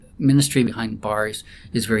Ministry behind bars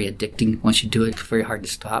is very addicting. Once you do it, it's very hard to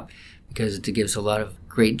stop because it gives a lot of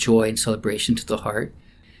great joy and celebration to the heart.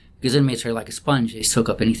 Because inmates are like a sponge. They soak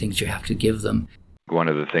up anything that you have to give them. One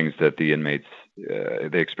of the things that the inmates,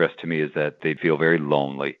 they expressed to me is that they feel very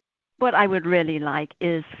lonely. What I would really like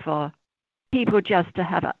is for people just to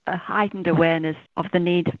have a heightened awareness of the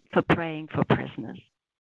need for praying for prisoners.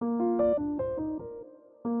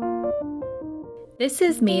 This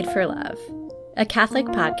is Made for Love, a Catholic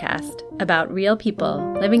podcast about real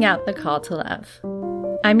people living out the call to love.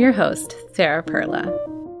 I'm your host, Sarah Perla.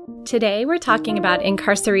 Today we're talking about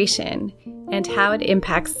incarceration and how it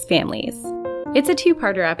impacts families. It's a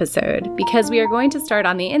two-parter episode because we are going to start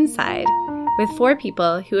on the inside with 4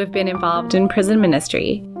 people who have been involved in prison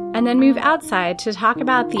ministry, and then move outside to talk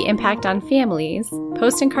about the impact on families,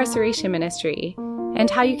 post-incarceration ministry, and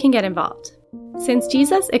how you can get involved. Since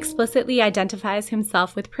Jesus explicitly identifies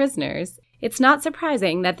himself with prisoners, it's not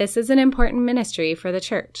surprising that this is an important ministry for the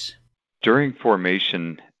church. During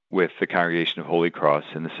formation with the Congregation of Holy Cross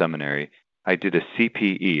in the seminary, I did a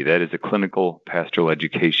CPE, that is a clinical pastoral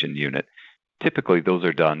education unit. Typically, those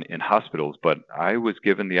are done in hospitals, but I was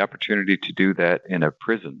given the opportunity to do that in a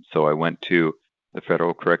prison. So I went to the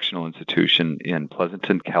Federal Correctional Institution in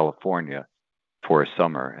Pleasanton, California for a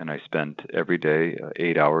summer, and I spent every day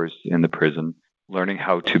 8 hours in the prison learning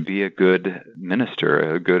how to be a good minister,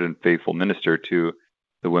 a good and faithful minister to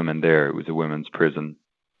the women there. It was a women's prison,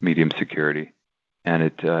 medium security. And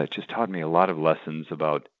it just taught me a lot of lessons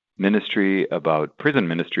about ministry, about prison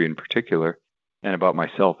ministry in particular, and about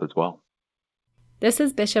myself as well. This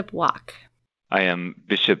is Bishop Walk. I am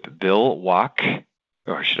Bishop Bill Walk,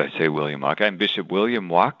 or should I say William Walk? I'm Bishop William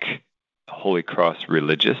Walk, Holy Cross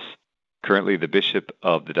religious, currently the Bishop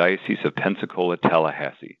of the Diocese of Pensacola,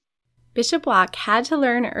 Tallahassee. Bishop Walk had to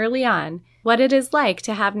learn early on what it is like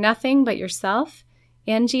to have nothing but yourself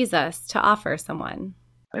and Jesus to offer someone.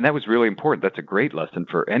 And that was really important. That's a great lesson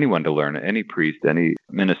for anyone to learn, any priest, any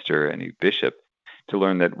minister, any bishop, to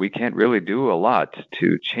learn that we can't really do a lot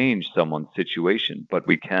to change someone's situation, but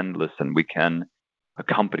we can listen, we can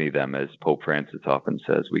accompany them, as Pope Francis often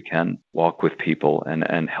says. We can walk with people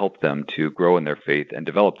and help them to grow in their faith and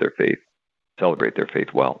develop their faith, celebrate their faith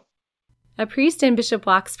well. A priest in Bishop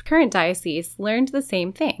Walk's current diocese learned the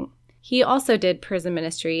same thing. He also did prison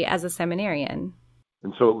ministry as a seminarian.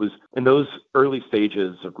 And so it was in those early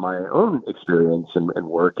stages of my own experience and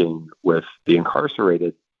working with the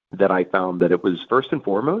incarcerated that I found that it was first and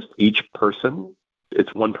foremost, each person,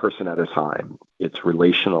 it's one person at a time. It's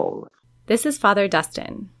relational. This is Father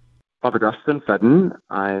Dustin. Father Dustin Fedden.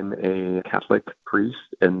 I'm a Catholic priest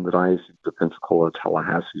in the Diocese of Pensacola,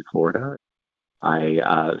 Tallahassee, Florida.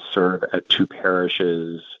 I serve at 2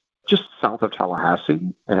 parishes just south of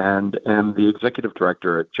Tallahassee and am the executive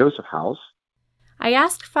director at Joseph House. I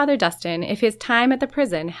asked Father Dustin if his time at the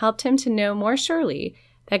prison helped him to know more surely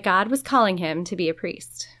that God was calling him to be a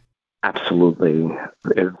priest. Absolutely.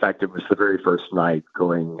 In fact, it was the very first night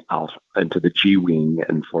going out into the G Wing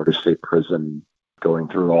in Florida State Prison, going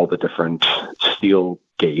through all the different steel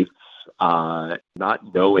gates,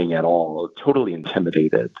 not knowing at all, totally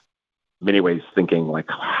intimidated. In many ways thinking, like,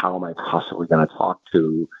 how am I possibly going to talk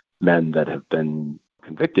to men that have been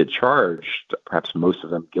convicted, charged, perhaps most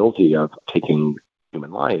of them guilty of taking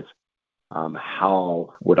human life?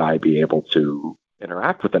 How would I be able to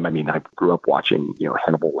interact with them? I mean, I grew up watching,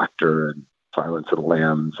 Hannibal Lecter and Silence of the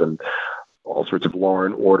Lambs and all sorts of Law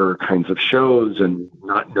and Order kinds of shows and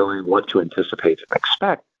not knowing what to anticipate and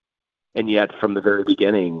expect. And yet, from the very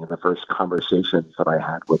beginning, the first conversations that I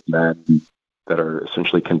had with men that are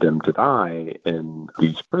essentially condemned to die in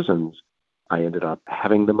these prisons, I ended up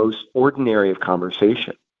having the most ordinary of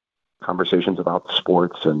conversations about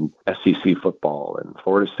sports and SEC football and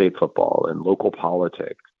Florida State football and local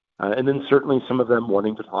politics. And then certainly some of them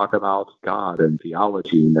wanting to talk about God and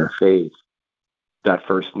theology and their faith. That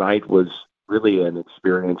first night was really an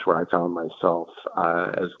experience where I found myself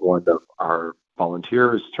as one of our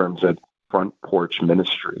volunteers terms it front porch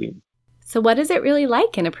ministry. So what is it really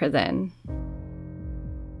like in a prison?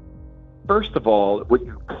 First of all, what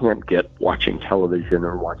you can't get watching television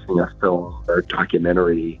or watching a film or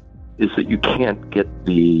documentary is that you can't get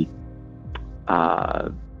the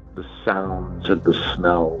sounds and the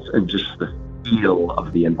smells and just the feel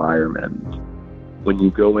of the environment. When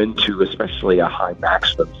you go into, especially a high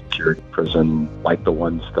maximum security prison like the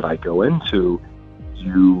ones that I go into,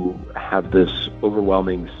 you have this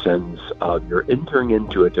overwhelming sense of you're entering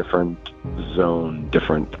into a different zone,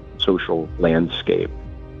 different social landscape,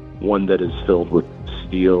 one that is filled with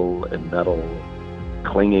steel and metal,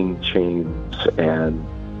 clanging chains and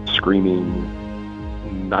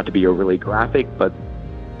screaming, not to be overly graphic, but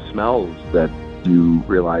smells that you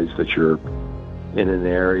realize that you're in an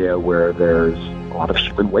area where there's a lot of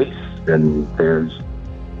human waste and there's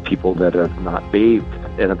people that have not bathed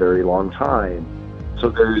in a very long time. So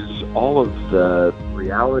there's all of the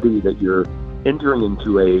reality that you're entering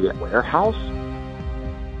into a warehouse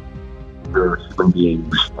where human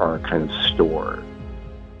beings are kind of stored.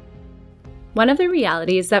 One of the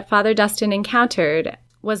realities that Father Dustin encountered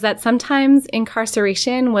was that sometimes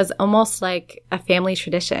incarceration was almost like a family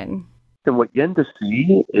tradition. And what you end to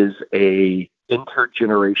see is a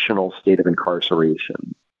intergenerational state of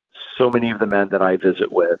incarceration. So many of the men that I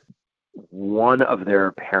visit with, one of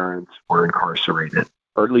their parents were incarcerated,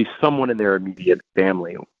 or at least someone in their immediate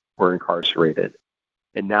family were incarcerated.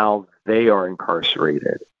 And now they are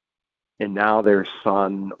incarcerated. And now their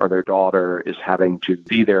son or their daughter is having to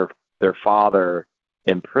see their father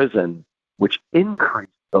in prison, which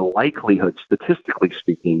increased the likelihood, statistically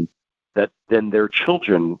speaking, that then their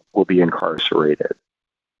children will be incarcerated.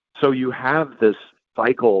 So you have this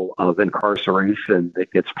cycle of incarceration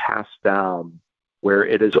that gets passed down where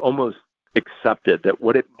it is almost accepted that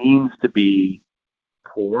what it means to be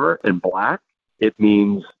poor and Black, it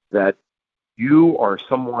means that you or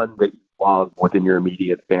someone that you love within your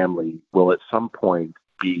immediate family will at some point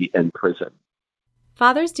be in prison.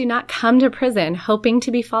 Fathers do not come to prison hoping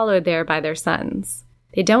to be followed there by their sons.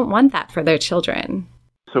 They don't want that for their children.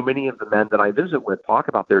 So many of the men that I visit with talk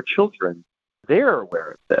about their children. They're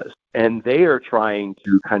aware of this, and they are trying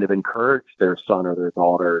to kind of encourage their son or their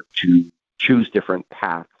daughter to choose different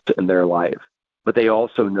paths in their life. But they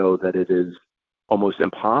also know that it is almost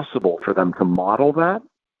impossible for them to model that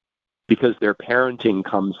because their parenting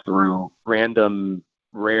comes through random,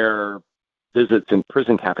 rare visits in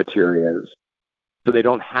prison cafeterias. So they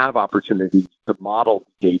don't have opportunities to model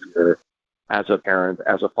behavior as a parent,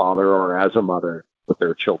 as a father, or as a mother with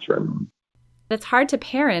their children. It's hard to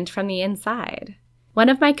parent from the inside. One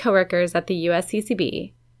of my coworkers at the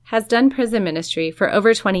USCCB has done prison ministry for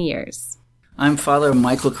over 20 years. I'm Father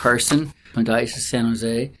Michael Carson from Diocese of San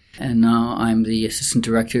Jose, and now I'm the Assistant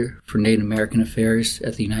Director for Native American Affairs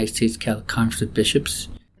at the United States Catholic Conference of Bishops.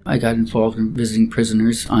 I got involved in visiting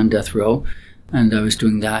prisoners on death row, and I was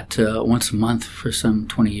doing that once a month for some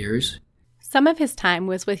 20 years. Some of his time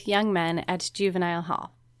was with young men at juvenile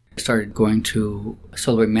hall. I started going to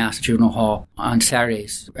celebrate Mass at Juvenile Hall on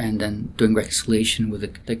Saturdays and then doing reconciliation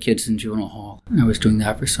with the kids in Juvenile Hall. And I was doing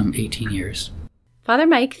that for some 18 years. Father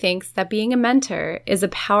Mike thinks that being a mentor is a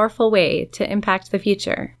powerful way to impact the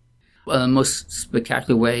future. Well, the most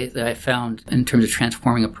spectacular way that I found in terms of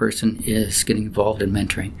transforming a person is getting involved in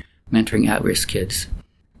mentoring at-risk kids.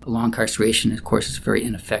 Long incarceration, of course, is very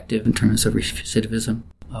ineffective in terms of recidivism,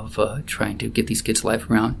 of trying to get these kids' life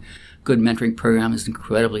around. Good mentoring program is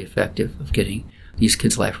incredibly effective of getting these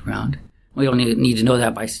kids' life around. We don't need to know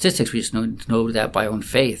that by statistics. We just know that by own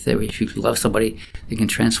faith, that if you love somebody, they can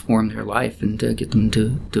transform their life and get them to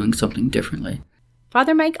doing something differently.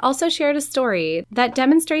 Father Mike also shared a story that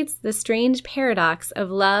demonstrates the strange paradox of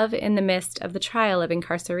love in the midst of the trial of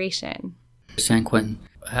incarceration. San Quentin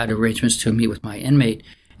had arrangements to meet with my inmate,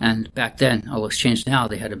 and back then, although it's changed now,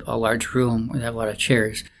 they had a large room where they have a lot of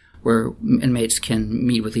chairs where inmates can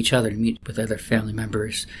meet with each other, meet with other family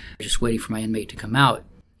members. Just waiting for my inmate to come out.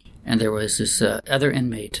 And there was this other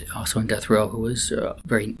inmate, also on death row, who was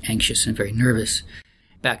very anxious and very nervous.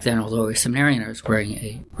 Back then, although I was a seminarian, I was wearing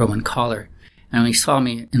a Roman collar. And when he saw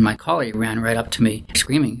me in my collar, he ran right up to me,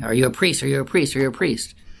 screaming, "Are you a priest? Are you a priest? Are you a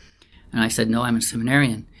priest?" And I said, "No, I'm a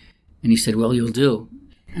seminarian." And he said, "Well, you'll do."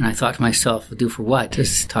 And I thought to myself, do for what?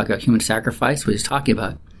 Just talk about human sacrifice? What he's talking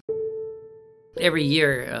about. Every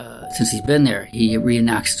year since he's been there, he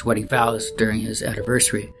reenacts his wedding vows during his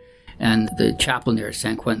anniversary. And the chaplain there at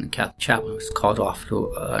San Quentin, the Catholic chaplain, was called off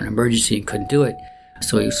to an emergency and couldn't do it.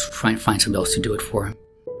 So he was trying to find somebody else to do it for him.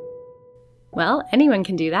 Well, anyone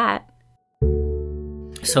can do that.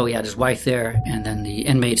 So he had his wife there, and then the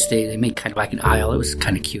inmates, they made kind of like an aisle. It was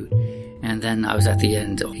kind of cute. And then I was at the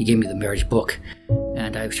end. He gave me the marriage book.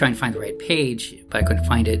 And I was trying to find the right page, but I couldn't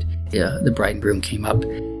find it. The bride and groom came up.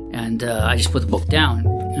 And I just put the book down,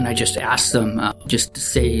 and I just asked them just to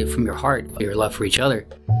say from your heart your love for each other.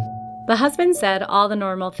 The husband said all the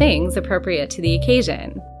normal things appropriate to the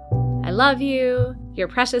occasion. I love you, you're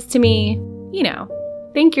precious to me,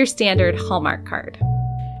 think your standard Hallmark card.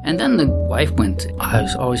 And then the wife went, I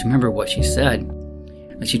always remember what she said.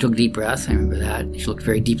 And she took a deep breath, I remember that. She looked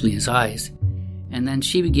very deeply in his eyes. And then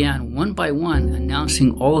she began, one by one,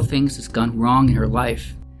 announcing all the things that's gone wrong in her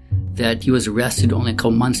life. That he was arrested only a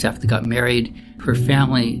couple months after they got married. Her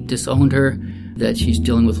family disowned her, that she's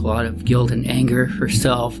dealing with a lot of guilt and anger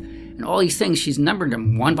herself. And all these things, she's numbered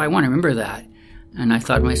them one by one. I remember that And I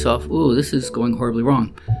thought to myself, ooh, this is going horribly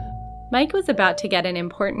wrong. Mike was about to get an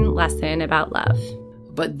important lesson about love.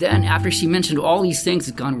 But then after she mentioned all these things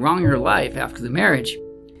that had gone wrong in her life after the marriage,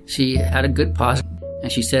 she had a good pause,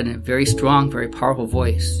 and she said in a very strong, very powerful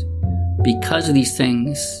voice, because of these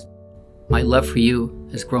things, my love for you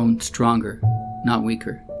has grown stronger, not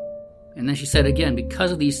weaker. And then she said again,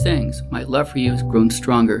 because of these things, my love for you has grown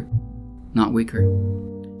stronger, not weaker.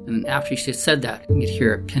 And after she said that, you could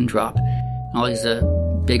hear a pin drop. And all these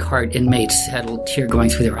big heart inmates had a little tear going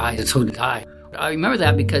through their eyes, and so did I. I remember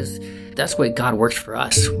that because that's the way God works for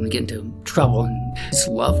us. When we get into trouble, and His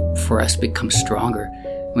love for us becomes stronger.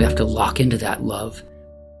 We have to lock into that love.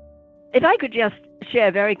 If I could just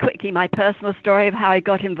share very quickly my personal story of how I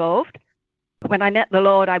got involved. When I met the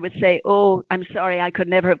Lord, I would say, oh, I'm sorry, I could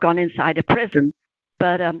never have gone inside a prison.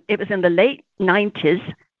 But it was in the late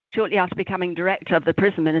 90s, shortly after becoming director of the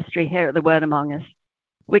prison ministry here at the Word Among Us,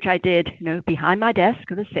 which I did, behind my desk,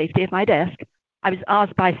 for the safety of my desk. I was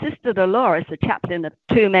asked by Sister Dolores, the chaplain of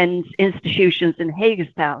 2 men's institutions in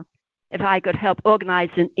Hagerstown, if I could help organize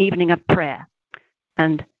an evening of prayer.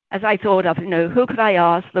 And as I thought of, who could I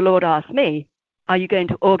ask? The Lord asked me, are you going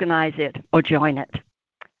to organize it or join it?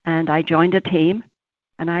 And I joined a team.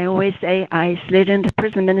 And I always say I slid into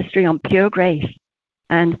prison ministry on pure grace.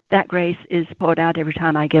 And that grace is poured out every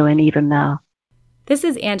time I go in, even now. This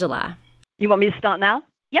is Angela. You want me to start now?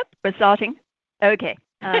 Yep, we're starting. Okay.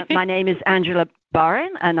 My name is Angela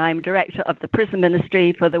Barron, and I'm director of the prison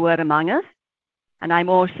ministry for the Word Among Us. And I'm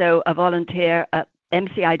also a volunteer at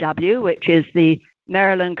MCIW, which is the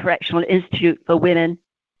Maryland Correctional Institute for Women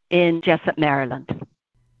in Jessup, Maryland.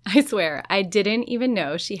 I swear, I didn't even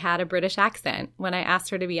know she had a British accent when I asked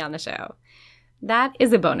her to be on the show. That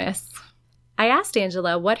is a bonus. I asked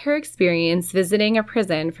Angela what her experience visiting a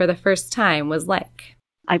prison for the first time was like.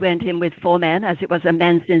 I went in with 4 men, as it was a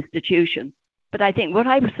men's institution. But I think what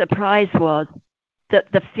I was surprised was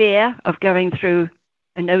that the fear of going through,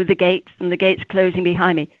 the gates and the gates closing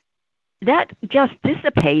behind me, that just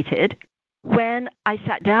dissipated when I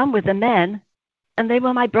sat down with the men, and they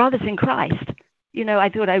were my brothers in Christ. I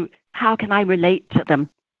thought, how can I relate to them?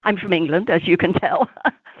 I'm from England, as you can tell.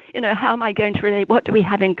 How am I going to relate? What do we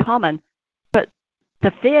have in common? But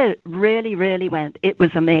the fear really, really went. It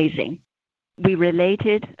was amazing. We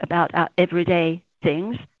related about our everyday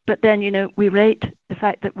things, but then, we relate the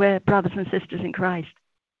fact that we're brothers and sisters in Christ.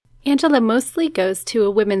 Angela mostly goes to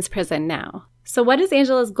a women's prison now. So what is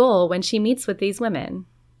Angela's goal when she meets with these women?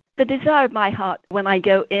 The desire of my heart when I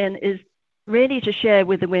go in is really to share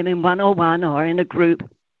with the women one-on-one or in a group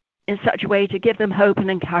in such a way to give them hope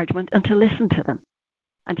and encouragement and to listen to them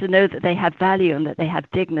and to know that they have value and that they have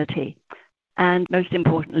dignity. And most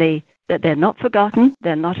importantly, that they're not forgotten,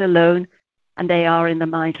 they're not alone, and they are in the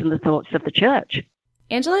minds and the thoughts of the church.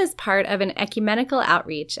 Angela is part of an ecumenical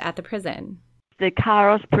outreach at the prison. The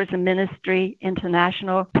Kairos Prison Ministry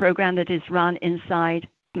International program that is run inside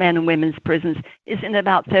men and women's prisons is in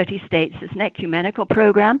about 30 states. It's an ecumenical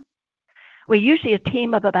program. We're usually a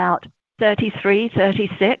team of about 33,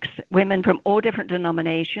 36 women from all different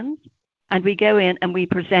denominations. And we go in and we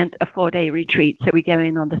present a 4-day retreat. So we go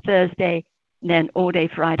in on the Thursday, and then all day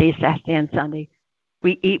Friday, Saturday, and Sunday.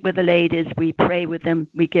 We eat with the ladies, we pray with them,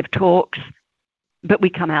 we give talks, but we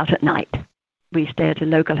come out at night. We stay at a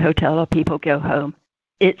local hotel or people go home.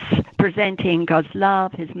 It's presenting God's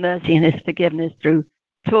love, His mercy, and His forgiveness through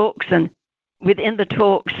talks. And within the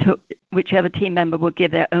talks, whichever team member will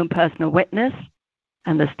give their own personal witness.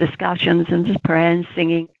 And there's discussions and there's prayer and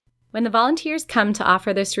singing. When the volunteers come to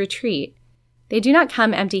offer this retreat, they do not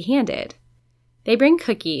come empty-handed. They bring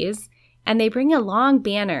cookies, and they bring a long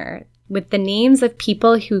banner with the names of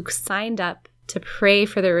people who signed up to pray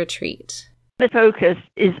for the retreat. The focus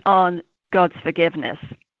is on God's forgiveness.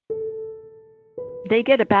 They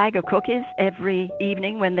get a bag of cookies every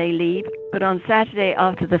evening when they leave, but on Saturday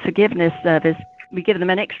after the forgiveness service, we give them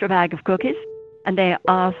an extra bag of cookies, and they are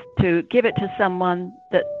asked to give it to someone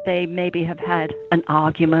that they maybe have had an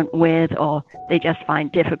argument with or they just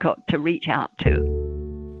find difficult to reach out to.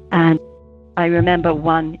 And I remember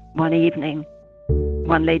one evening,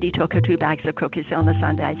 one lady took her 2 bags of cookies on a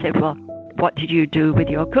Sunday. I said, well, what did you do with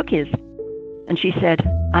your cookies? And she said,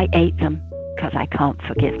 I ate them because I can't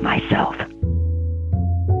forgive myself.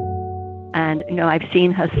 And, I've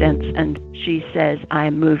seen her since, and she says, I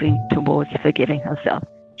am moving towards forgiving herself.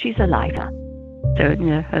 She's a lifer. So,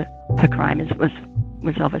 her crime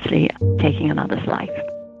was obviously taking another's life.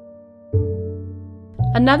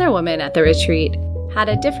 Another woman at the retreat had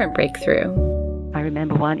a different breakthrough. I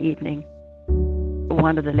remember one evening,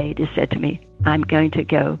 one of the ladies said to me, I'm going to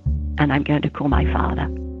go and I'm going to call my father.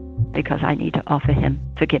 because I need to offer him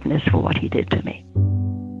forgiveness for what he did to me.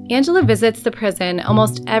 Angela visits the prison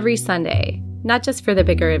almost every Sunday, not just for the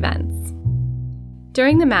bigger events.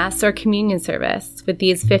 During the Mass or communion service with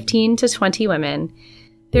these 15 to 20 women,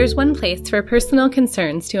 there's one place for personal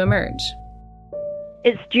concerns to emerge.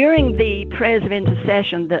 It's during the prayers of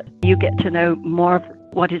intercession that you get to know more of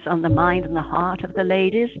what is on the mind and the heart of the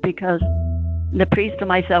ladies, because the priest and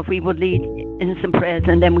myself, we would lead in some prayers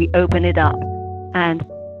and then we open it up. And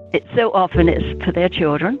it so often is for their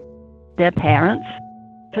children, their parents,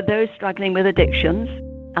 for those struggling with addictions,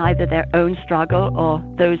 either their own struggle or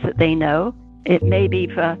those that they know. It may be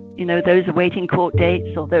for, those awaiting court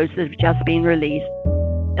dates or those that have just been released.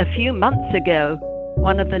 A few months ago,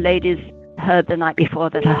 one of the ladies heard the night before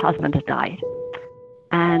that her husband had died.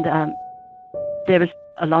 And there was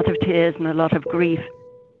a lot of tears and a lot of grief.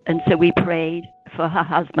 And so we prayed for her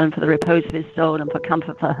husband, for the repose of his soul, and for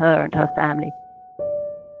comfort for her and her family.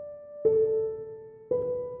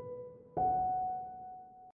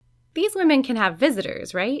 These women can have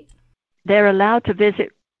visitors, right? They're allowed to visit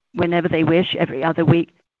whenever they wish, every other week.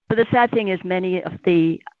 But the sad thing is many of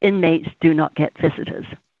the inmates do not get visitors,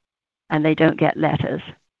 and they don't get letters.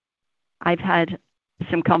 I've had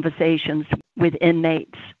some conversations with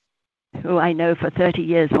inmates who I know for 30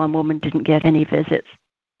 years, one woman didn't get any visits.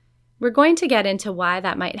 We're going to get into why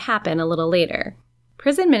that might happen a little later.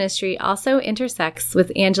 Prison ministry also intersects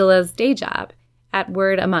with Angela's day job at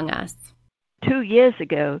Word Among Us. 2 years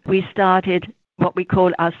ago, we started what we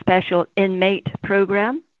call our special inmate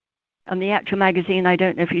program. On the actual magazine, I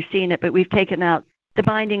don't know if you've seen it, but we've taken out the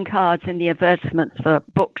binding cards and the advertisements for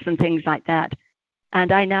books and things like that.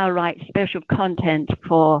 And I now write special content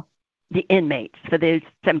for the inmates, for those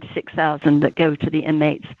 76,000 that go to the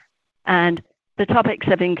inmates. And the topics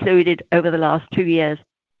have included, over the last 2 years,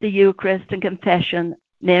 the Eucharist and confession,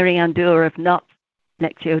 Mary Andura of Knots,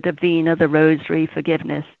 Lectio Divina, the Rosary,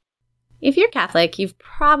 forgiveness. If you're Catholic, you've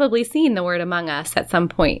probably seen the Word Among Us at some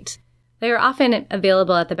point. They are often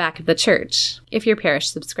available at the back of the church, if your parish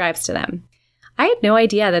subscribes to them. I had no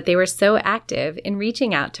idea that they were so active in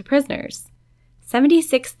reaching out to prisoners.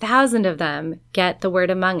 76,000 of them get the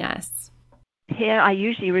Word Among Us. Here I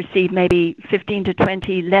usually receive maybe 15 to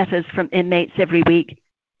 20 letters from inmates every week.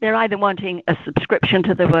 They're either wanting a subscription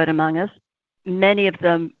to the Word Among Us. Many of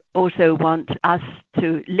them also want us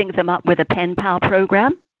to link them up with a pen pal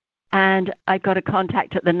program. And I've got a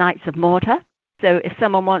contact at the Knights of Malta. So if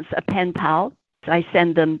someone wants a pen pal, I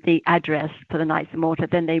send them the address for the Knights of Malta,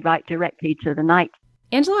 then they write directly to the Knights.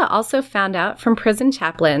 Angela also found out from prison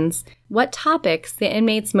chaplains what topics the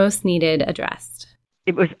inmates most needed addressed.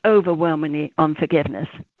 It was overwhelmingly on forgiveness.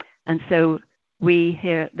 And so we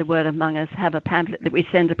here at the Word Among Us have a pamphlet that we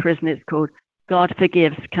send to prisoners called God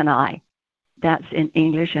Forgives, Can I? That's in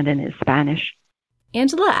English and in Spanish.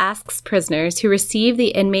 Angela asks prisoners who receive the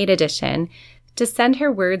inmate edition to send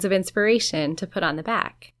her words of inspiration to put on the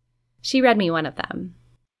back. She read me one of them.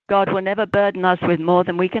 God will never burden us with more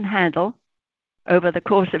than we can handle. Over the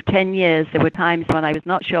course of 10 years, there were times when I was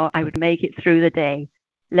not sure I would make it through the day,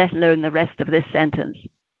 let alone the rest of this sentence.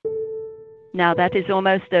 Now that is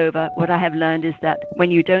almost over. What I have learned is that when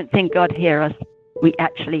you don't think God hears us, we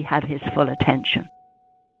actually have his full attention.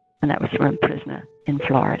 And that was from a prisoner in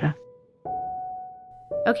Florida.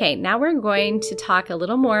 Okay, now we're going to talk a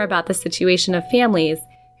little more about the situation of families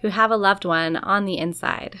who have a loved one on the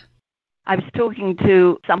inside. I was talking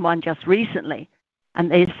to someone just recently,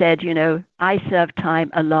 and they said, I served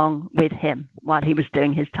time along with him while he was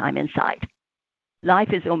doing his time inside.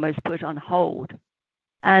 Life is almost put on hold.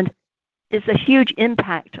 And it's a huge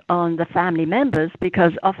impact on the family members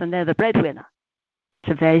because often they're the breadwinner.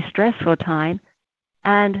 It's a very stressful time.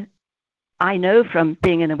 And I know from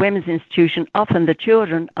being in a women's institution, often the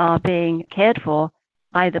children are being cared for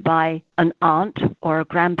either by an aunt or a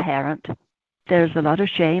grandparent. There's a lot of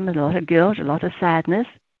shame, a lot of guilt, a lot of sadness.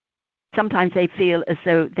 Sometimes they feel as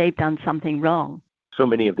though they've done something wrong. So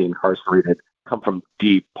many of the incarcerated come from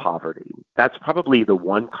deep poverty. That's probably the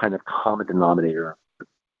one kind of common denominator. The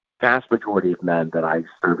vast majority of men that I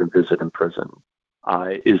serve and visit in prison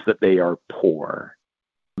is that they are poor.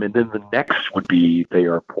 And then the next would be they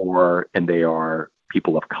are poor and they are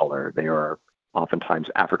people of color. They are oftentimes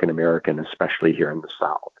African American, especially here in the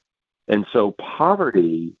South. And so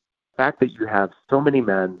poverty, the fact that you have so many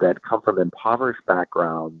men that come from impoverished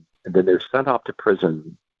backgrounds and then they're sent off to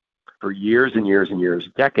prison for years and years and years,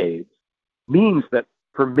 decades, means that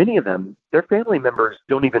for many of them, their family members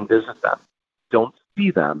don't even visit them, don't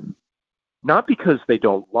see them, not because they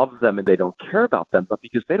don't love them and they don't care about them, but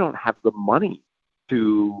because they don't have the money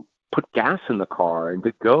to put gas in the car and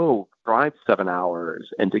to go drive 7 hours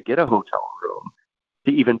and to get a hotel room.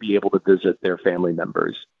 to even be able to visit their family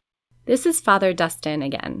members. This is Father Dustin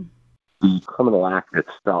again. The criminal act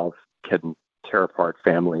itself can tear apart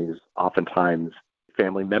families. Oftentimes,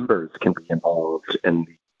 family members can be involved in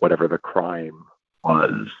whatever the crime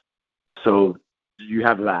was. So you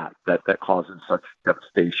have that causes such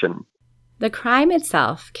devastation. The crime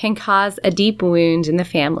itself can cause a deep wound in the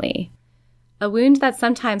family, a wound that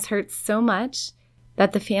sometimes hurts so much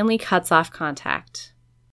that the family cuts off contact.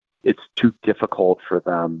 It's too difficult for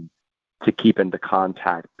them to keep into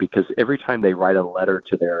contact because every time they write a letter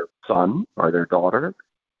to their son or their daughter,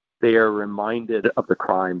 they are reminded of the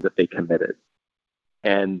crime that they committed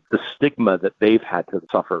and the stigma that they've had to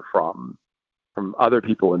suffer from other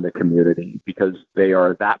people in the community because they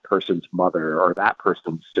are that person's mother or that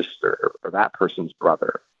person's sister or that person's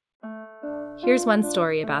brother. Here's one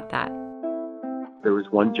story about that. There was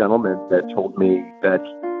one gentleman that told me that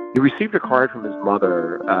he received a card from his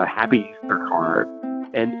mother, a Happy Easter card,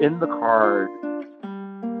 and in the card,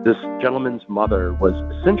 this gentleman's mother was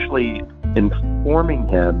essentially informing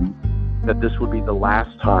him that this would be the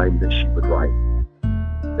last time that she would write,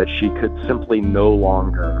 that she could simply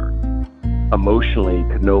emotionally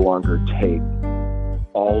could no longer take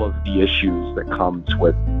all of the issues that comes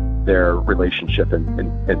with their relationship and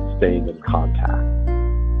staying in contact.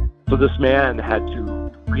 So this man had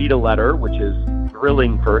to read a letter, which is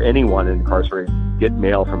thrilling for anyone incarcerated, get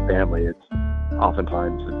mail from family.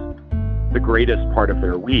 Oftentimes the greatest part of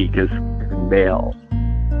their week is mail.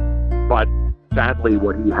 But sadly,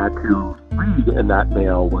 what he had to read in that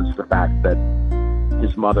mail was the fact that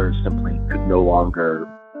his mother simply could no longer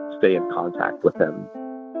stay in contact with him.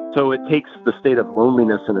 So it takes the state of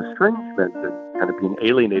loneliness and estrangement and kind of being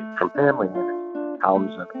alienated from family and it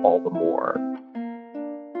pounds it all the more.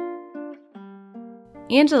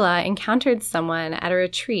 Angela encountered someone at a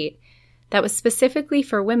retreat that was specifically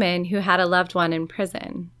for women who had a loved one in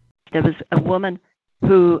prison. There was a woman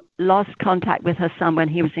who lost contact with her son when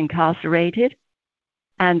he was incarcerated,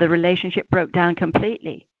 and the relationship broke down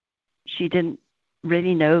completely. She didn't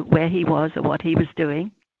really know where he was or what he was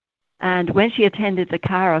doing. And when she attended the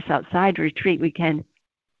Kairos Outside Retreat weekend,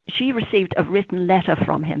 she received a written letter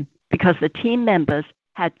from him because the team members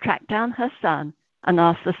had tracked down her son and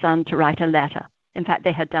asked the son to write a letter. In fact,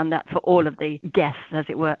 they had done that for all of the guests, as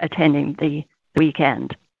it were, attending the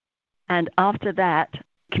weekend. And after that,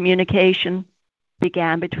 communication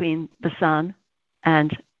began between the son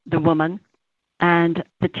and the woman, and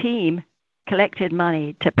the team collected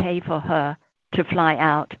money to pay for her to fly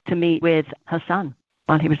out to meet with her son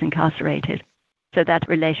while he was incarcerated. So that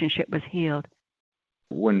relationship was healed.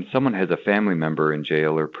 When someone has a family member in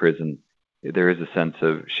jail or prison, there is a sense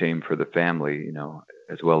of shame for the family,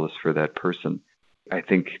 as well as for that person. I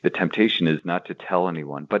think the temptation is not to tell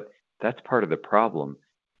anyone, but that's part of the problem.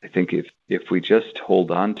 I think if we just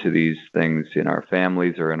hold on to these things in our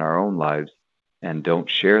families or in our own lives and don't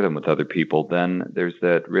share them with other people, then there's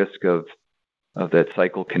that risk of that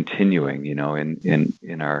cycle continuing,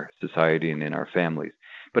 in our society and in our families.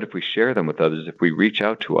 But if we share them with others, if we reach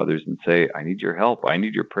out to others and say, I need your help, I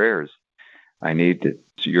need your prayers, I need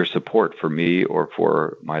your support for me or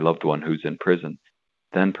for my loved one who's in prison,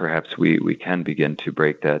 then perhaps we can begin to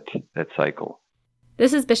break that cycle.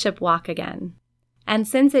 This is Bishop Walk again. And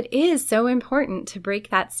since it is so important to break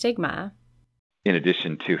that stigma, in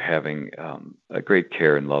addition to having a great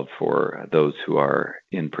care and love for those who are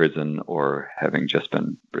in prison or having just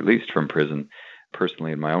been released from prison,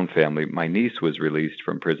 personally in my own family, my niece was released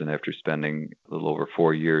from prison after spending a little over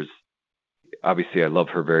 4 years. Obviously, I love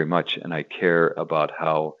her very much, and I care about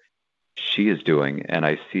how she is doing, and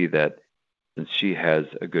I see that since she has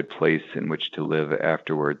a good place in which to live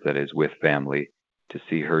afterwards, that is with family, to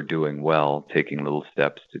see her doing well, taking little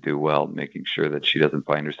steps to do well, making sure that she doesn't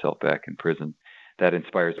find herself back in prison, that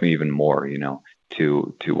inspires me even more,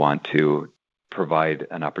 to want to provide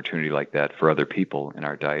an opportunity like that for other people in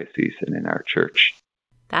our diocese and in our church.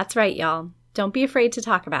 That's right, y'all. Don't be afraid to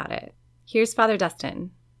talk about it. Here's Father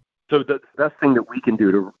Dustin. So the best thing that we can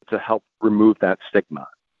do to help remove that stigma,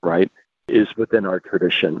 right, is within our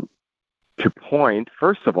tradition. To point,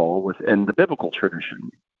 first of all, within the biblical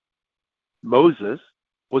tradition. Moses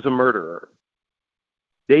was a murderer.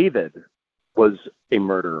 David was a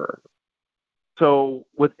murderer. So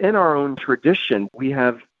within our own tradition, we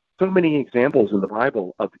have so many examples in the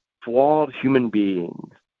Bible of flawed human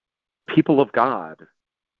beings, people of God,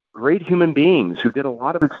 great human beings who did a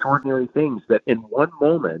lot of extraordinary things that in one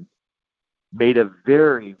moment made a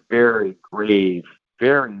very, very grave,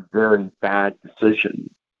 very, very bad decision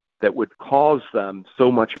that would cause them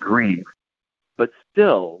so much grief. But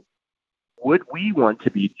still, would we want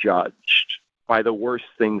to be judged by the worst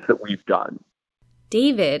things that we've done?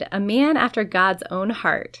 David, a man after God's own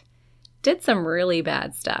heart, did some really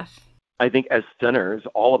bad stuff. I think as sinners,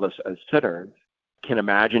 all of us as sinners, can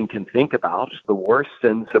imagine, can think about the worst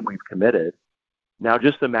sins that we've committed. Now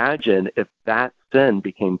just imagine if that sin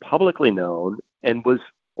became publicly known and was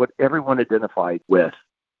what everyone identified with.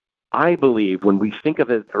 I believe when we think of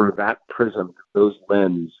it through that prism, those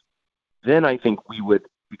lens, then I think we would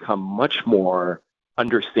become much more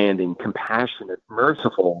understanding, compassionate,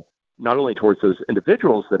 merciful, not only towards those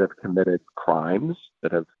individuals that have committed crimes,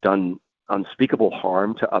 that have done unspeakable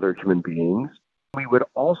harm to other human beings, we would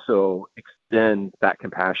also extend that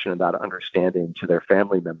compassion and that understanding to their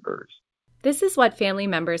family members. This is what family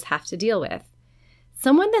members have to deal with.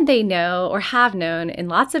 Someone that they know or have known in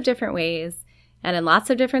lots of different ways and in lots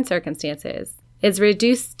of different circumstances is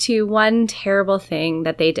reduced to one terrible thing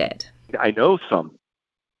that they did. I know some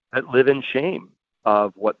that live in shame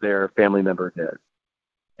of what their family member did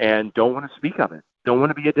and don't want to speak of it, don't want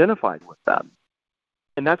to be identified with them.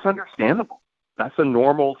 And that's understandable. That's a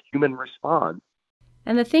normal human response.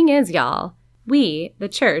 And the thing is, y'all, we, the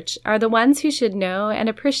church, are the ones who should know and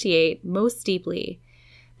appreciate most deeply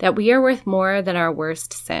that we are worth more than our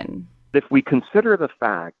worst sin. If we consider the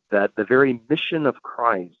fact that the very mission of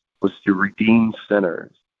Christ was to redeem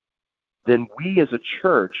sinners, then we as a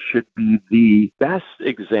church should be the best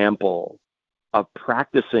example of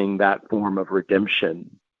practicing that form of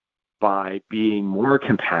redemption by being more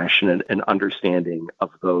compassionate and understanding of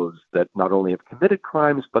those that not only have committed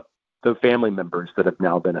crimes, but the family members that have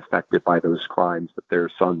now been affected by those crimes that their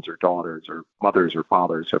sons or daughters or mothers or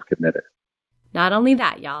fathers have committed. Not only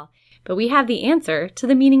that, y'all, but we have the answer to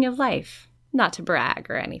the meaning of life, not to brag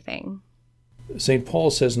or anything. St. Paul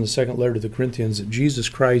says in the second letter to the Corinthians that Jesus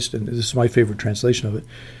Christ, and this is my favorite translation of it,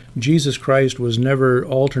 Jesus Christ was never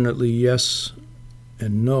alternately yes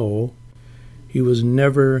and no. He was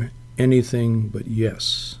never anything but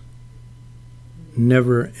yes.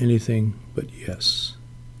 Never anything but yes.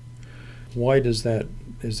 Why is that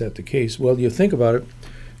the case? Well, you think about it,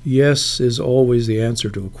 yes is always the answer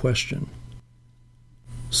to a question.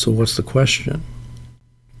 So what's the question?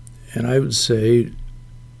 And I would say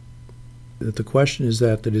that the question is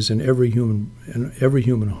that is in every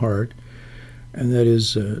human heart, and that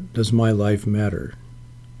is, does my life matter?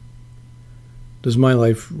 Does my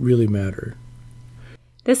life really matter?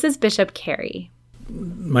 This is Bishop Carey.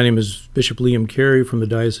 My name is Bishop Liam Carey from the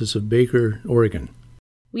Diocese of Baker, Oregon.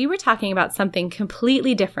 We were talking about something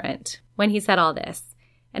completely different when he said all this,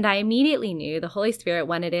 and I immediately knew the Holy Spirit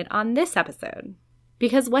wanted it on this episode.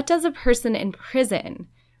 Because what does a person in prison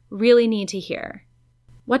really need to hear?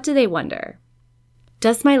 What do they wonder?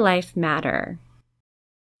 Does my life matter?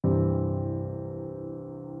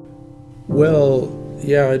 Well,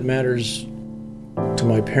 yeah, it matters to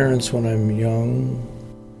my parents when I'm young.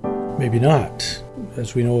 Maybe not.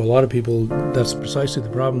 As we know, a lot of people, that's precisely the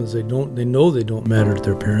problem, is they know they don't matter to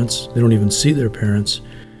their parents. They don't even see their parents.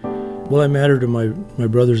 Will I matter to my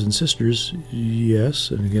brothers and sisters?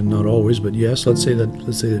 Yes, and again, not always, but yes. Let's say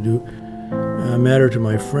they do. Matter to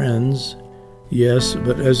my friends? Yes,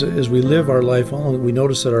 but as we live our life on, we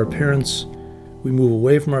notice that our parents, we move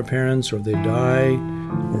away from our parents, or they die,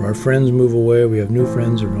 or our friends move away. We have new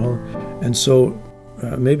friends, or all, and so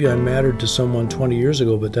maybe I mattered to someone 20 years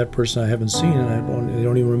ago, but that person I haven't seen, and they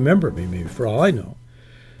don't even remember me. Maybe for all I know.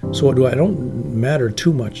 So I don't matter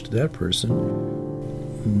too much to that person.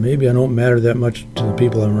 Maybe I don't matter that much to the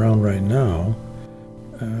people I'm around right now.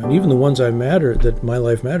 And even the ones that my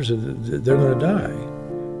life matters to, they're going to die.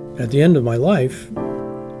 At the end of my life,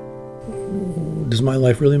 does my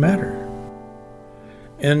life really matter?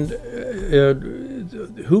 And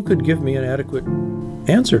who could give me an adequate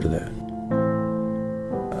answer to that?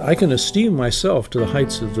 I can esteem myself to the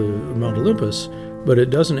heights of the Mount Olympus, but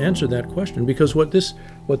it doesn't answer that question, because what this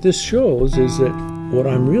shows is that what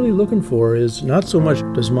I'm really looking for is not so much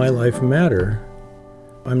does my life matter.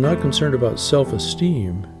 I'm not concerned about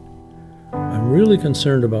self-esteem. I'm really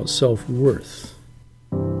concerned about self-worth.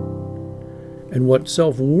 And what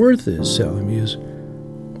self-worth is telling me is,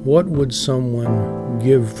 what would someone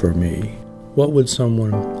give for me? What would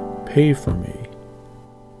someone pay for me?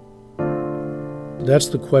 That's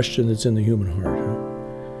the question that's in the human heart.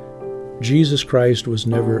 Huh? Jesus Christ was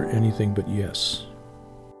never anything but yes.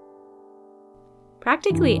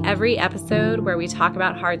 Practically every episode where we talk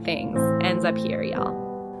about hard things ends up here, y'all.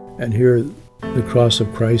 And here the cross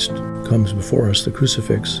of Christ comes before us, the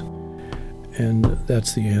crucifix, and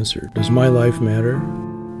that's the answer. Does my life matter?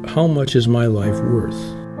 How much is my life worth?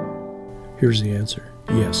 Here's the answer.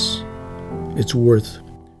 Yes. It's worth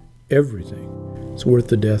everything. It's worth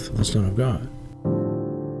the death of the Son of God.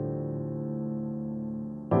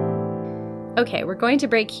 Okay, we're going to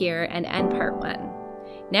break here and end part 1.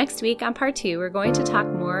 Next week on part 2, we're going to talk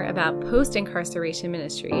more about post-incarceration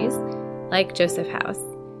ministries like Joseph House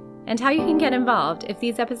and how you can get involved if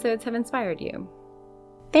these episodes have inspired you.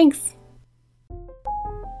 Thanks!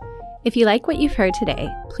 If you like what you've heard today,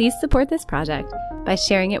 please support this project by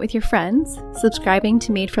sharing it with your friends, subscribing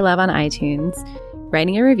to Made for Love on iTunes,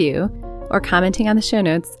 writing a review, or commenting on the show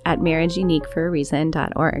notes at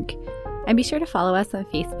marriageuniqueforareason.org. And be sure to follow us on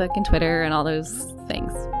Facebook and Twitter and all those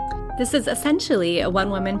things. This is essentially a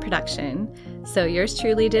one-woman production, so yours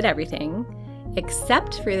truly did everything,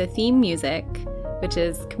 except for the theme music, which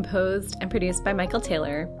is composed and produced by Michael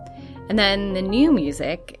Taylor. And then the new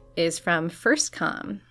music is from First Com.